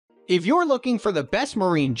If you're looking for the best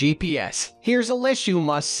marine GPS, here's a list you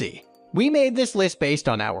must see. We made this list based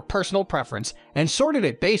on our personal preference and sorted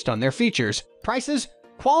it based on their features, prices,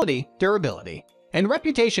 quality, durability, and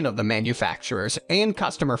reputation of the manufacturers and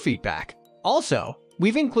customer feedback. Also,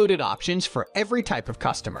 we've included options for every type of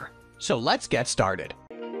customer. So let's get started.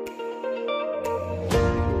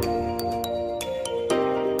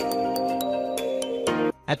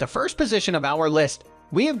 At the first position of our list,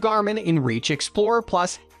 we have Garmin inReach Explorer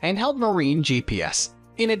Plus Handheld Marine GPS.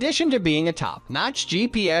 In addition to being a top-notch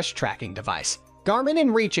GPS tracking device, Garmin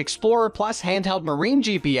inReach Explorer Plus Handheld Marine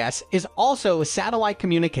GPS is also a satellite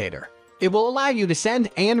communicator. It will allow you to send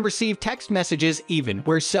and receive text messages even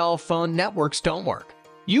where cell phone networks don't work.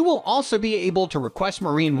 You will also be able to request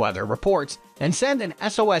marine weather reports and send an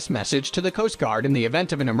SOS message to the Coast Guard in the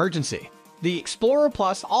event of an emergency. The Explorer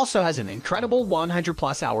Plus also has an incredible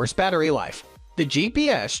 100+ hours battery life. The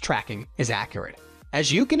GPS tracking is accurate, as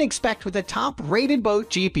you can expect with a top-rated boat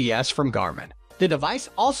GPS from Garmin. The device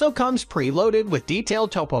also comes preloaded with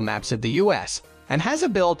detailed topo maps of the US and has a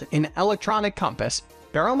built-in electronic compass,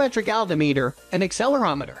 barometric altimeter, and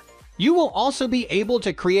accelerometer. You will also be able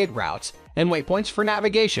to create routes and waypoints for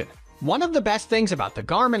navigation. One of the best things about the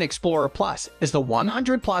Garmin Explorer Plus is the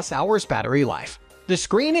 100+ hours battery life. The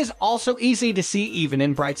screen is also easy to see even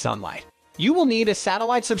in bright sunlight. You will need a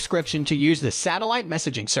satellite subscription to use the satellite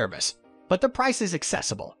messaging service, but the price is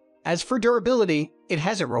accessible. As for durability, it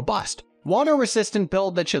has a robust, water-resistant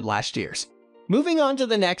build that should last years. Moving on to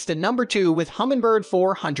the next at number 2 with Humminbird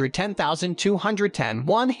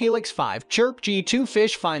 410210 HELIX 5 Chirp G2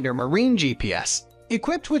 Fish Finder Marine GPS.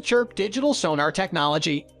 Equipped with Chirp digital sonar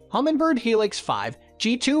technology, Humminbird HELIX 5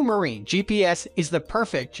 G2 Marine GPS is the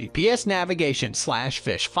perfect GPS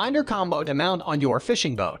navigation/fish finder combo to mount on your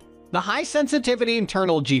fishing boat. The high-sensitivity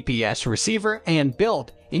internal GPS receiver and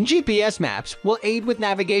built-in GPS maps will aid with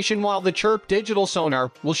navigation, while the Chirp digital sonar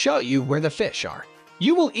will show you where the fish are.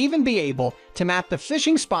 You will even be able to map the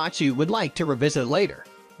fishing spots you would like to revisit later.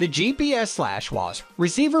 The GPS/WAS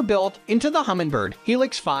receiver built into the Humminbird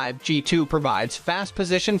HELIX 5 G2 provides fast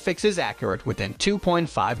position fixes accurate within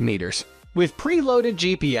 2.5 meters. With preloaded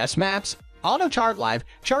GPS maps, AutoChart live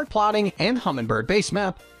chart plotting, and Humminbird base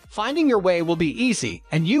map, finding your way will be easy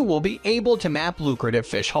and you will be able to map lucrative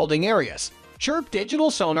fish holding areas. Chirp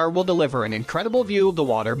digital sonar will deliver an incredible view of the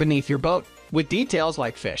water beneath your boat, with details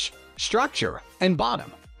like fish, structure, and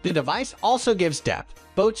bottom. The device also gives depth,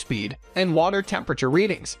 boat speed, and water temperature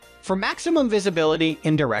readings. For maximum visibility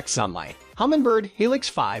in direct sunlight, Humminbird HELIX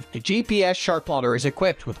 5 GPS chart plotter is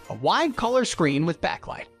equipped with a wide color screen with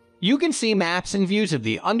backlight. You can see maps and views of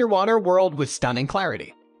the underwater world with stunning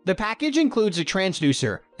clarity. The package includes a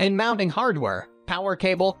transducer and mounting hardware, power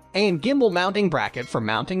cable, and gimbal mounting bracket for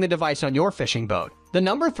mounting the device on your fishing boat. The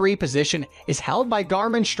number 3 position is held by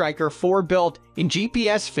Garmin Striker 4 built-in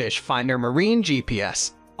GPS Fish Finder Marine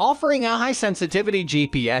GPS. Offering a high-sensitivity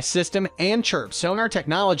GPS system and Chirp sonar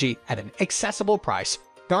technology at an accessible price,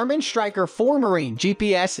 Garmin Striker 4 Marine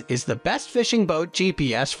GPS is the best fishing boat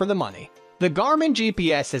GPS for the money. The Garmin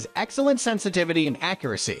GPS has excellent sensitivity and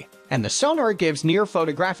accuracy, and the sonar gives near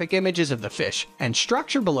photographic images of the fish and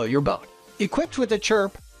structure below your boat. Equipped with a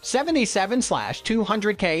Chirp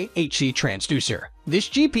 77/200K HC transducer, this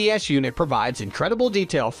GPS unit provides incredible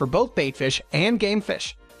detail for both baitfish and game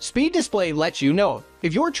fish. Speed display lets you know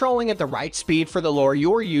if you're trolling at the right speed for the lure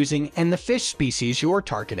you're using and the fish species you're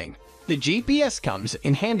targeting. The GPS comes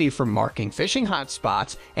in handy for marking fishing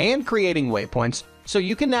hotspots and creating waypoints, so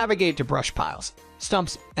you can navigate to brush piles,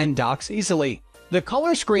 stumps, and docks easily. The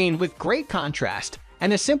color screen with great contrast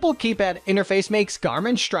and a simple keypad interface makes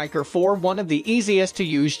Garmin Striker 4 one of the easiest to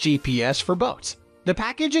use GPS for boats. The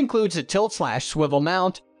package includes a tilt/swivel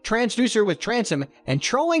mount, transducer with transom and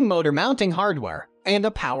trolling motor mounting hardware, and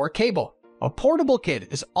a power cable. A portable kit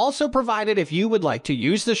is also provided if you would like to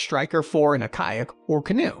use the Striker 4 in a kayak or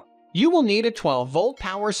canoe. You will need a 12-volt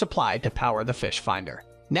power supply to power the fish finder.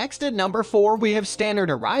 Next at number 4 we have Standard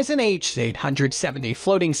Horizon H870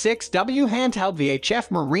 Floating 6W Handheld VHF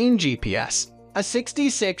Marine GPS. A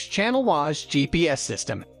 66-channel WAS GPS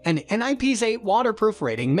system and an IPX8 waterproof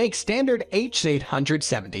rating makes Standard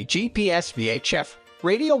H870 GPS VHF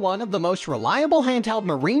radio one of the most reliable handheld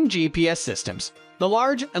marine GPS systems. The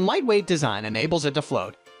large and lightweight design enables it to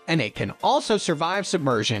float, and it can also survive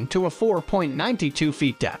submersion to a 4.92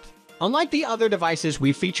 feet depth. Unlike the other devices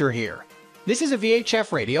we feature here, this is a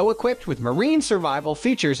VHF radio equipped with marine survival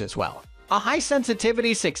features as well. A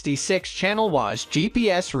high-sensitivity 66-channel WAS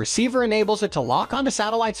GPS receiver enables it to lock onto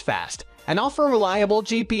satellites fast and offer reliable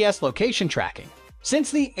GPS location tracking. Since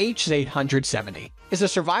the H870 is a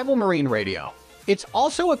survival marine radio, it's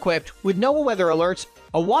also equipped with NOAA weather alerts,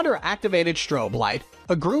 a water-activated strobe light,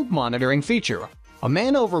 a group monitoring feature, a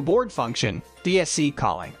man overboard function, DSC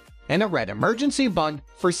calling, and a red emergency button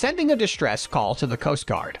for sending a distress call to the Coast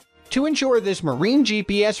Guard. To ensure this marine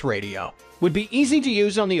GPS radio would be easy to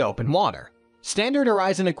use on the open water, Standard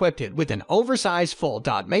Horizon equipped it with an oversized full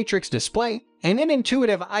dot matrix display and an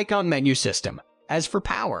intuitive icon menu system. As for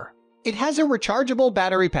power, it has a rechargeable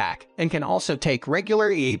battery pack and can also take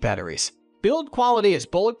regular EA batteries. Build quality is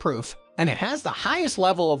bulletproof, and it has the highest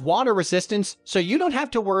level of water resistance, so you don't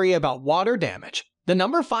have to worry about water damage. The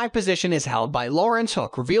number 5 position is held by Lowrance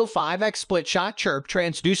Hook Reveal 5X SplitShot Chirp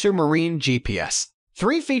Transducer Marine GPS.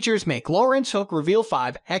 3 features make Lowrance Hook Reveal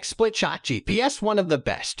 5X SplitShot GPS one of the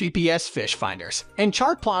best GPS fish finders and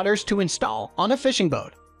chart plotters to install on a fishing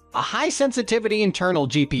boat. A high-sensitivity internal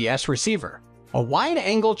GPS receiver, a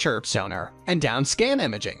wide-angle chirp sonar, and down-scan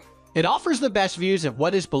imaging. It offers the best views of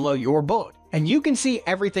what is below your boat, and you can see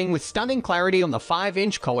everything with stunning clarity on the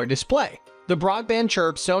 5-inch color display. The broadband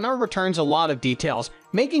chirp sonar returns a lot of details,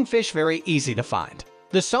 making fish very easy to find.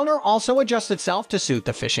 The sonar also adjusts itself to suit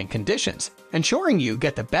the fishing conditions, ensuring you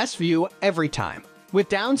get the best view every time. With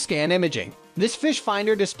down-scan imaging, this fish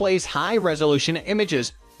finder displays high-resolution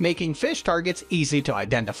images, making fish targets easy to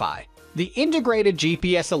identify. The integrated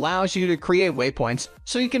GPS allows you to create waypoints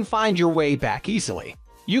so you can find your way back easily.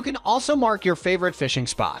 You can also mark your favorite fishing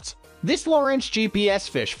spots. This Lowrance GPS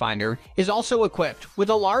fish finder is also equipped with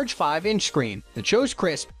a large 5-inch screen that shows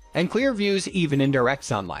crisp and clear views even in direct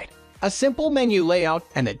sunlight. A simple menu layout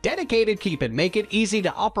and a dedicated keep-it make it easy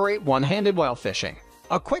to operate one-handed while fishing.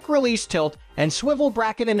 A quick release tilt and swivel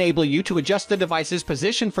bracket enable you to adjust the device's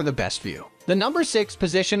position for the best view. The number 6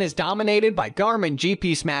 position is dominated by Garmin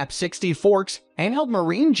GPSMAP 60 Forks Handheld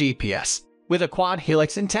Marine GPS. With a quad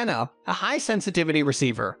HELIX antenna, a high-sensitivity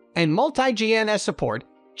receiver, and multi-GNS support,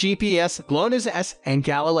 GPS, GLONASS, and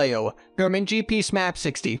Galileo, Garmin GPSMAP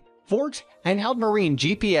 60 Forks Handheld Marine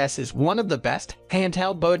GPS is one of the best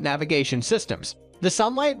handheld boat navigation systems. The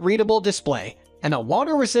sunlight-readable display and a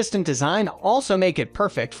water-resistant design also make it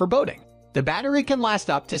perfect for boating. The battery can last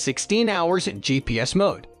up to 16 hours in GPS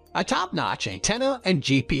mode. A top-notch antenna and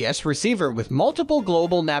GPS receiver with multiple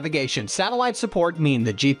global navigation satellite support mean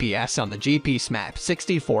the GPS on the GPSMAP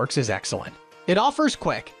 60 Forks is excellent. It offers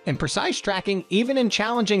quick and precise tracking even in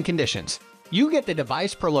challenging conditions. You get the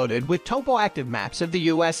device preloaded with topo-active maps of the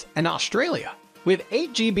US and Australia. With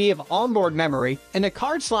 8 GB of onboard memory and a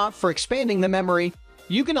card slot for expanding the memory,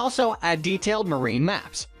 you can also add detailed marine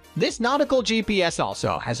maps. This nautical GPS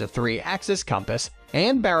also has a 3-axis compass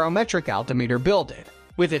and barometric altimeter built-in.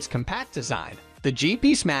 With its compact design, the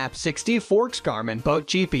GPSMAP 60 Forks Garmin Boat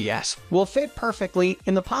GPS will fit perfectly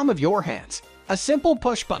in the palm of your hands. A simple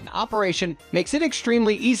push-button operation makes it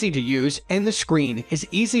extremely easy to use, and the screen is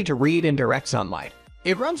easy to read in direct sunlight.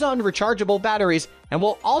 It runs on rechargeable batteries and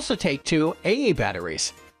will also take 2 AA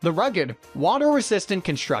batteries. The rugged, water-resistant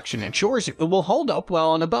construction ensures it will hold up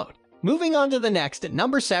well on a boat. Moving on to the next at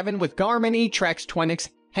number 7 with Garmin eTrex 20X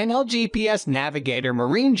Handheld GPS Navigator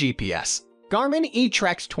Marine GPS. Garmin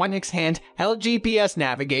eTrex 20X Handheld GPS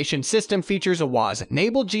navigation system features a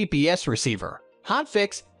WAS-enabled GPS receiver,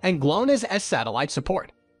 hotfix, and GLONASS satellite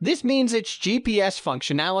support. This means its GPS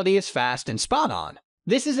functionality is fast and spot-on.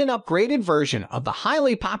 This is an upgraded version of the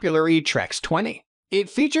highly popular eTrex 20. It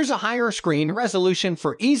features a higher screen resolution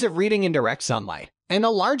for ease of reading in direct sunlight, and a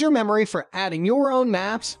larger memory for adding your own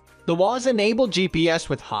maps. The WAS-enabled GPS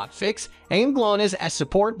with hotfix and GLONASS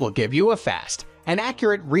support will give you a fast and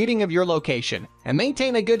accurate reading of your location and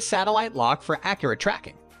maintain a good satellite lock for accurate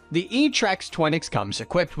tracking. The eTrex 20X comes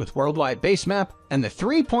equipped with worldwide base map, and the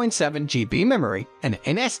 3.7 GB memory and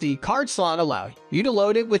an SD card slot allow you to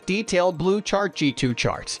load it with detailed Blue Chart G2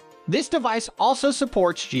 charts. This device also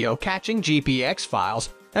supports geocaching GPX files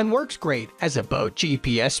and works great as a boat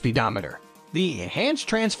GPS speedometer. The enhanced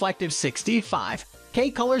Transflective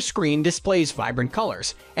 65K color screen displays vibrant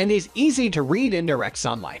colors and is easy to read in direct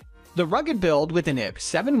sunlight. The rugged build with an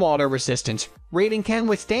IP7 water resistance rating can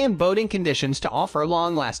withstand boating conditions to offer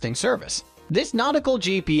long-lasting service. This nautical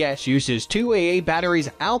GPS uses 2 AA batteries,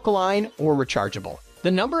 alkaline or rechargeable.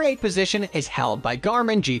 The number 8 position is held by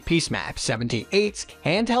Garmin GPSMAP 78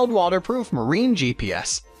 Handheld Waterproof Marine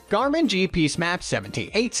GPS. Garmin GPSMAP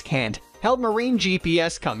 78 Handheld Marine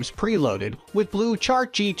GPS comes preloaded with Blue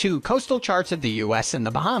Chart G2 coastal charts of the US and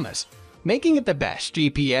the Bahamas, making it the best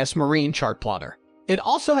GPS marine chart plotter. It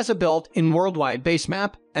also has a built-in worldwide base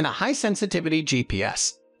map and a high-sensitivity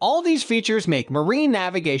GPS. All these features make marine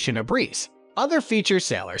navigation a breeze. Other features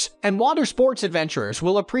sailors and water sports adventurers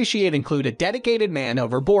will appreciate include a dedicated man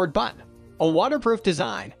overboard button, a waterproof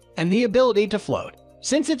design, and the ability to float.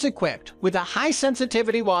 Since it's equipped with a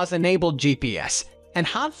high-sensitivity WAS-enabled GPS, and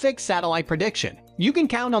hotfix satellite prediction. You can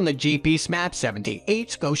count on the GPSMAP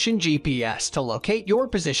 78 Goshen GPS to locate your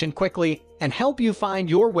position quickly and help you find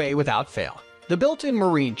your way without fail. The built-in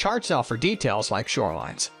marine charts offer details like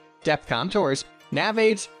shorelines, depth contours, nav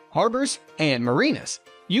aids, harbors, and marinas.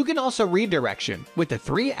 You can also read direction with the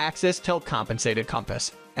 3-axis tilt-compensated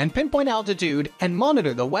compass, and pinpoint altitude and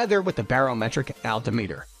monitor the weather with the barometric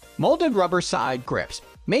altimeter. Molded rubber side grips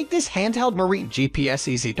make this handheld marine GPS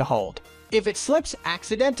easy to hold. If it slips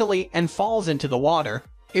accidentally and falls into the water,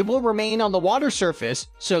 it will remain on the water surface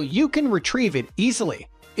so you can retrieve it easily.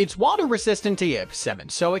 It's water-resistant to IP7,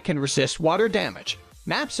 so it can resist water damage.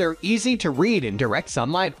 Maps are easy to read in direct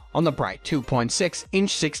sunlight on the bright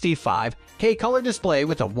 2.6-inch 65K color display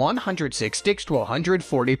with a 106 to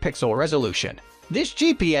 140 pixel resolution. This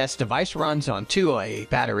GPS device runs on 2 AA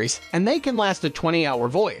batteries, and they can last a 20-hour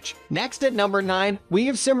voyage. Next at number 9, we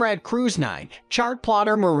have Simrad Cruise 9 Chart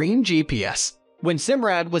Plotter Marine GPS. When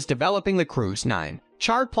Simrad was developing the Cruise 9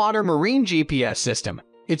 Chart Plotter Marine GPS system,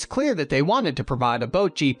 it's clear that they wanted to provide a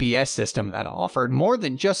boat GPS system that offered more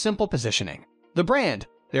than just simple positioning. The brand,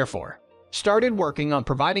 therefore, started working on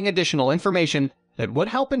providing additional information that would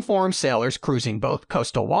help inform sailors cruising both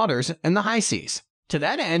coastal waters and the high seas. To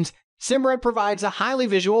that end, Simrad provides a highly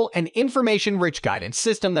visual and information-rich guidance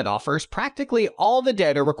system that offers practically all the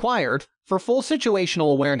data required for full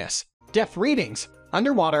situational awareness. Depth readings,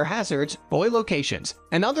 underwater hazards, buoy locations,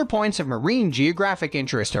 and other points of marine geographic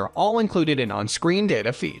interest are all included in on-screen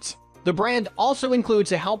data feeds. The brand also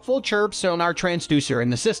includes a helpful Chirp sonar transducer in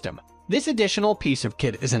the system. This additional piece of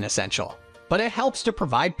kit isn't essential, but it helps to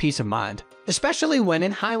provide peace of mind, especially when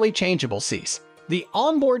in highly changeable seas. The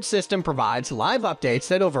onboard system provides live updates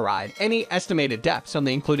that override any estimated depths on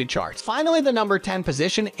the included charts. Finally, the number 10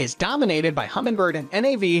 position is dominated by Humminbird and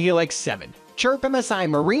HELIX 7 Chirp MSI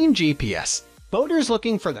Marine GPS. Boaters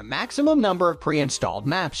looking for the maximum number of pre-installed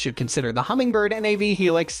maps should consider the Humminbird and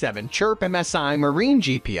HELIX 7 Chirp MSI Marine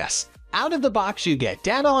GPS. Out of the box, you get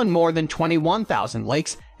data on more than 21,000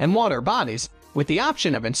 lakes and water bodies, with the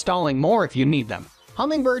option of installing more if you need them.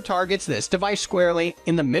 Humminbird targets this device squarely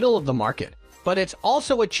in the middle of the market, but it's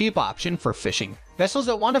also a cheap option for fishing vessels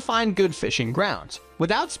that want to find good fishing grounds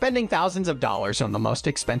without spending thousands of dollars on the most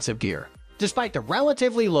expensive gear. Despite the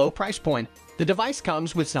relatively low price point, the device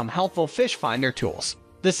comes with some helpful fish finder tools.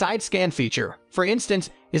 The side scan feature, for instance,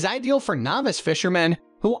 is ideal for novice fishermen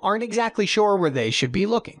who aren't exactly sure where they should be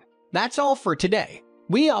looking. That's all for today.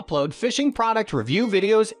 We upload fishing product review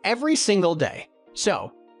videos every single day,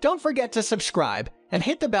 so don't forget to subscribe and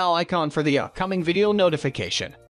hit the bell icon for the upcoming video notification.